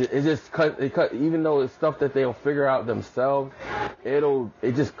 It just cut, even though it's stuff that they'll figure out themselves,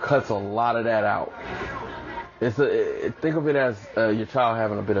 it just cuts a lot of that out. Think of it as your child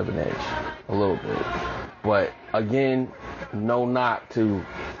having a bit of an edge, a little bit. But again, no knock to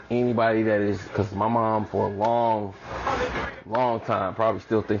anybody that is, because my mom for a long time, probably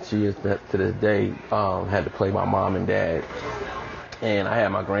still thinks she is to this day, had to play my mom and dad. And I had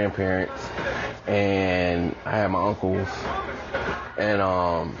my grandparents, and I had my uncles, and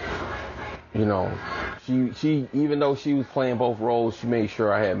she even though she was playing both roles, she made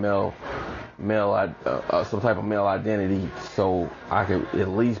sure I had some type of male identity, so I could at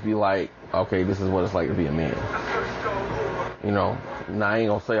least be like, okay, this is what it's like to be a man. Now I ain't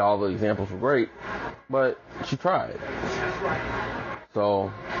gonna say all the examples were great, but she tried. So,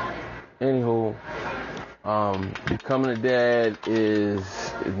 anywho, becoming a dad is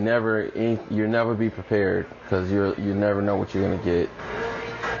you'll never be prepared, because you never know what you're gonna get.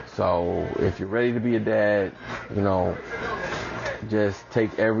 So if you're ready to be a dad, just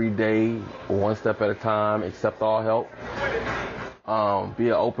take every day one step at a time, accept all help. Be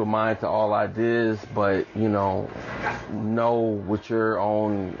an open mind to all ideas, but know with your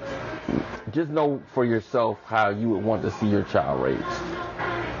own, just know for yourself how you would want to see your child raised,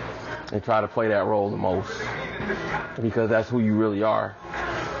 and try to play that role the most, because that's who you really are.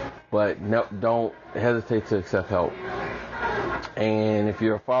 But don't hesitate to accept help. And if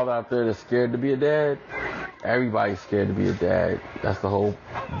you're a father out there that's scared to be a dad, everybody's scared to be a dad. That's the whole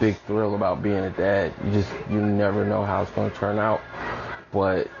big thrill about being a dad. You never know how it's going to turn out.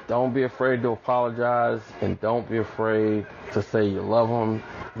 But don't be afraid to apologize, and don't be afraid to say you love them,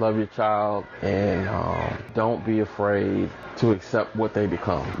 love your child, and don't be afraid to accept what they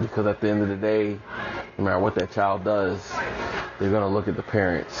become. Because at the end of the day, no matter what that child does, they're going to look at the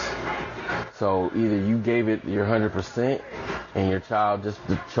parents. So either you gave it your 100% and your child just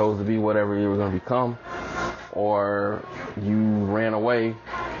chose to be whatever you were going to become, or you ran away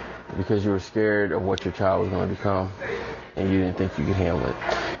because you were scared of what your child was going to become and you didn't think you could handle it.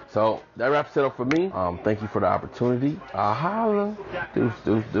 So that wraps it up for me. Thank you for the opportunity. Holla.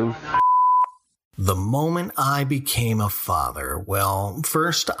 Deuce. The moment I became a father, well,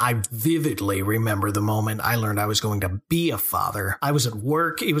 first, I vividly remember the moment I learned I was going to be a father. I was at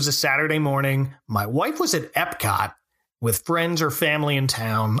work. It was a Saturday morning. My wife was at Epcot with friends or family in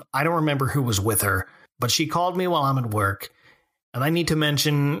town. I don't remember who was with her, but she called me while I'm at work. And I need to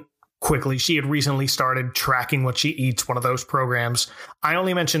mention quickly, she had recently started Tracking What She Eats, one of those programs. I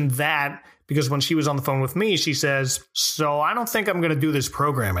only mentioned that because when she was on the phone with me, she says, "So I don't think I'm going to do this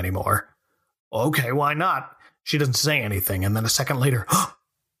program anymore." Okay, why not? She doesn't say anything. And then a second later,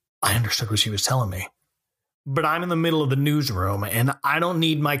 I understood what she was telling me. But I'm in the middle of the newsroom, and I don't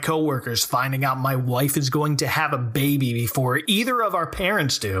need my coworkers finding out my wife is going to have a baby before either of our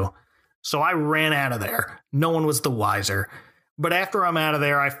parents do. So I ran out of there. No one was the wiser. But after I'm out of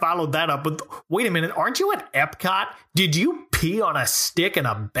there, I followed that up with, "Wait a minute, aren't you at Epcot? Did you pee on a stick in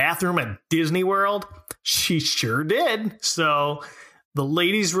a bathroom at Disney World?" She sure did. So the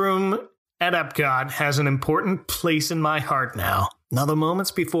ladies' room at Epcot has an important place in my heart now. Now, the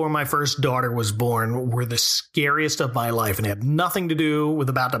moments before my first daughter was born were the scariest of my life and had nothing to do with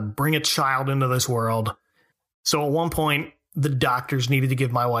about to bring a child into this world. So at one point, the doctors needed to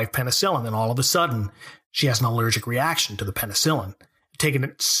give my wife penicillin, and all of a sudden, she has an allergic reaction to the penicillin. Taken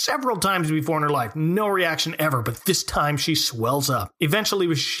it several times before in her life, no reaction ever, but this time she swells up.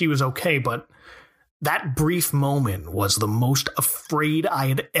 Eventually, she was okay, but that brief moment was the most afraid I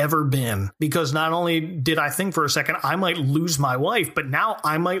had ever been, because not only did I think for a second I might lose my wife, but now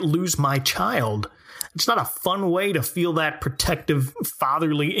I might lose my child. It's not a fun way to feel that protective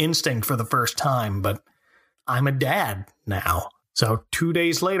fatherly instinct for the first time, but I'm a dad now. So 2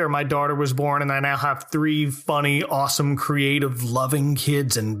 days later, my daughter was born, and I now have 3 funny, awesome, creative, loving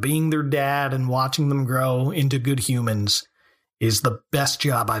kids, and being their dad and watching them grow into good humans is the best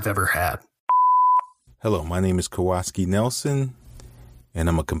job I've ever had. Hello, my name is Kowalski Nelson, and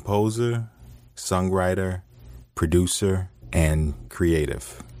I'm a composer, songwriter, producer, and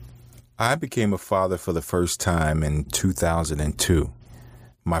creative. I became a father for the first time in 2002.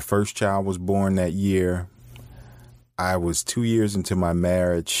 My first child was born that year. I was 2 years into my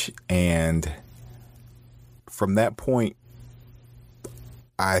marriage, and from that point,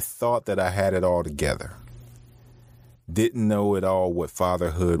 I thought that I had it all together. Didn't know at all what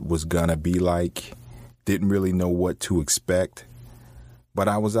fatherhood was gonna be like. Didn't really know what to expect, but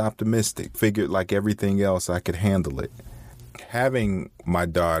I was optimistic. Figured like everything else, I could handle it. Having my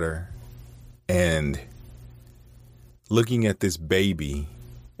daughter and looking at this baby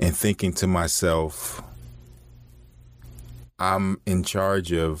and thinking to myself, I'm in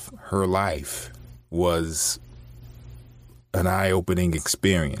charge of her life, was an eye-opening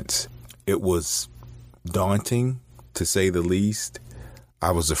experience. It was daunting, to say the least.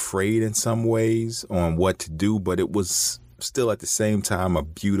 I was afraid in some ways on what to do, but it was still at the same time a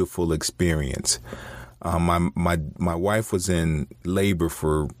beautiful experience. My wife was in labor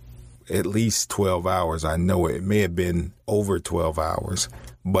for at least 12 hours. I know it may have been over 12 hours,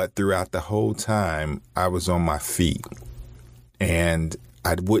 but throughout the whole time I was on my feet, and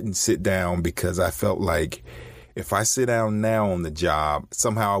I wouldn't sit down because I felt like if I sit down now on the job,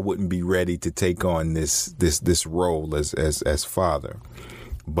 somehow I wouldn't be ready to take on this role as father.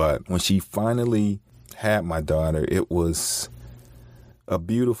 But when she finally had my daughter, it was a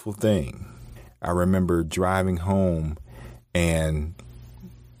beautiful thing. I remember driving home and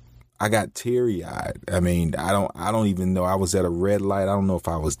I got teary-eyed. I mean, I don't even know. I was at a red light. I don't know if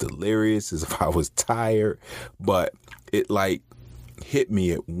I was delirious, as if I was tired, but it like hit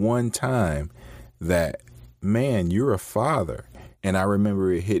me at one time that, man, you're a father. And I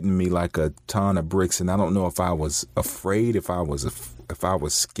remember it hitting me like a ton of bricks. And I don't know if I was afraid, if I was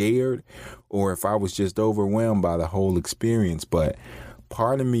scared, or if I was just overwhelmed by the whole experience. But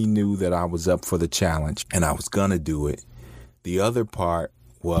part of me knew that I was up for the challenge and I was going to do it. The other part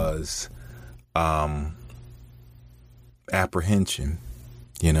was apprehension,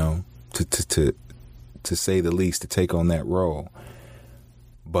 to say the least, to take on that role.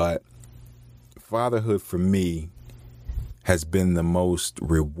 But fatherhood for me has been the most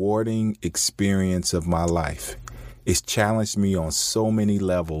rewarding experience of my life. It's challenged me on so many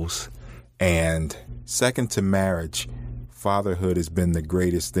levels. And second to marriage, fatherhood has been the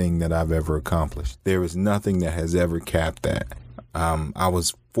greatest thing that I've ever accomplished. There is nothing that has ever capped that. I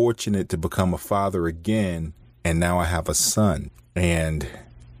was fortunate to become a father again, and now I have a son. And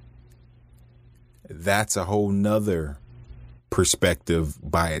that's a whole nother perspective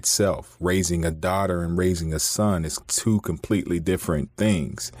by itself. Raising a daughter and raising a son is two completely different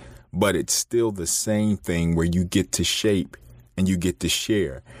things, but it's still the same thing where you get to shape and you get to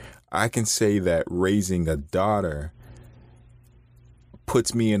share. I can say that raising a daughter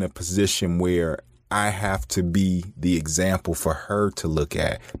puts me in a position where I have to be the example for her to look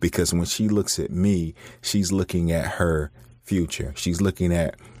at, because when she looks at me, she's looking at her future. She's looking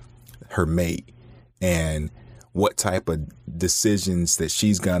at her mate and what type of decisions that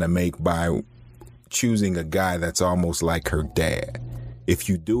she's going to make by choosing a guy that's almost like her dad. If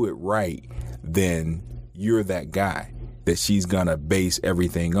you do it right, then you're that guy that she's going to base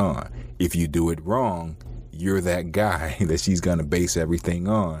everything on. If you do it wrong, you're that guy that she's going to base everything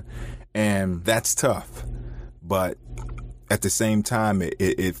on. And that's tough. But at the same time,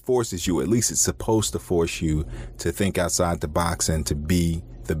 it forces you, at least it's supposed to force you, to think outside the box and to be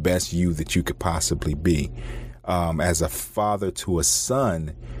the best you that you could possibly be. As a father to a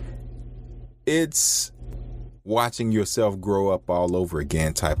son, it's watching yourself grow up all over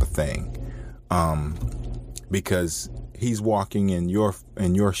again type of thing. Because he's walking in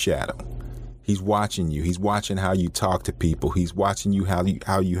your shadow. He's watching you. He's watching how you talk to people. He's watching you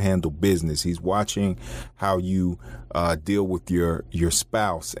how you handle business. He's watching how you deal with your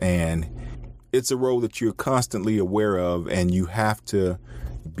spouse. And it's a role that you're constantly aware of, and you have to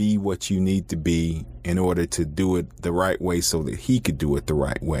be what you need to be in order to do it the right way so that he could do it the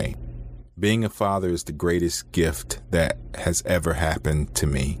right way. Being a father is the greatest gift that has ever happened to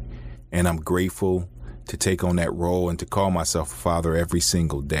me. And I'm grateful to take on that role and to call myself a father every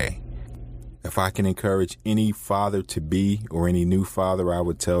single day. If I can encourage any father to be, or any new father, I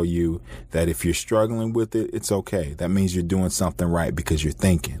would tell you that if you're struggling with it, it's okay. That means you're doing something right because you're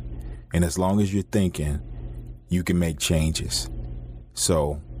thinking. And as long as you're thinking, you can make changes.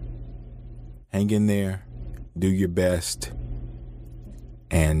 So hang in there, do your best,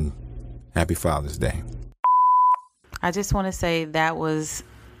 and happy Father's Day. I just want to say that was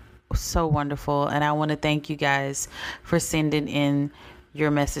so wonderful. And I want to thank you guys for sending in your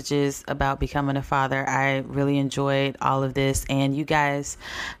messages about becoming a father. I really enjoyed all of this, and you guys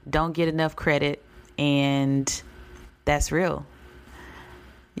don't get enough credit, and that's real.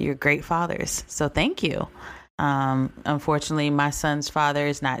 You're great fathers. So thank you. Unfortunately, my son's father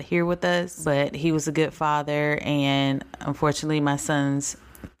is not here with us, but he was a good father. And unfortunately, my son's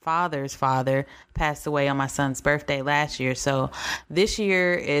father's father passed away on my son's birthday last year. So this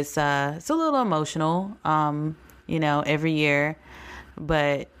year it's a little emotional, every year,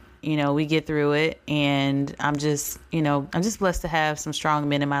 but we get through it. And I'm just blessed to have some strong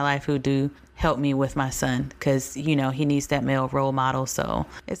men in my life who do help me with my son, because, he needs that male role model. So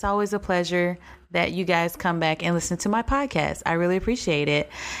it's always a pleasure that you guys come back and listen to my podcast. I really appreciate it.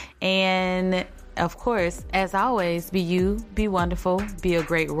 And of course, as always, be you, be wonderful, be a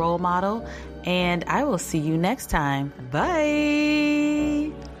great role model, and I will see you next time.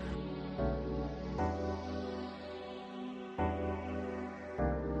 Bye.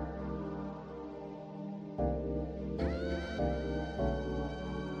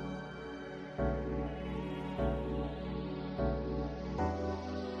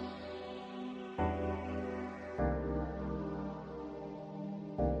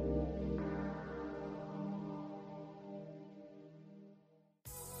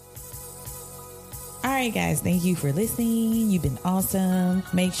 All right, guys, thank you for listening. You've been awesome.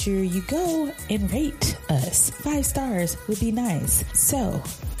 Make sure you go and rate us. 5 stars would be nice. So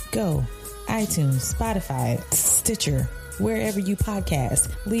go iTunes, Spotify, Stitcher, wherever you podcast.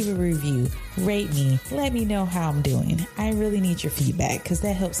 Leave a review, rate me, let me know how I'm doing. I really need your feedback, because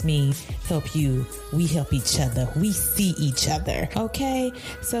that helps me help you. We help each other. We see each other. Okay?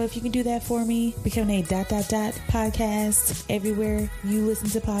 So if you can do that for me, become a ... podcast everywhere you listen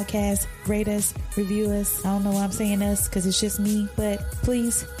to podcasts. Rate us, review us. I don't know why I'm saying us, because it's just me, but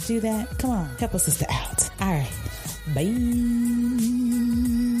please do that. Come on, help a sister out. All right. Bye.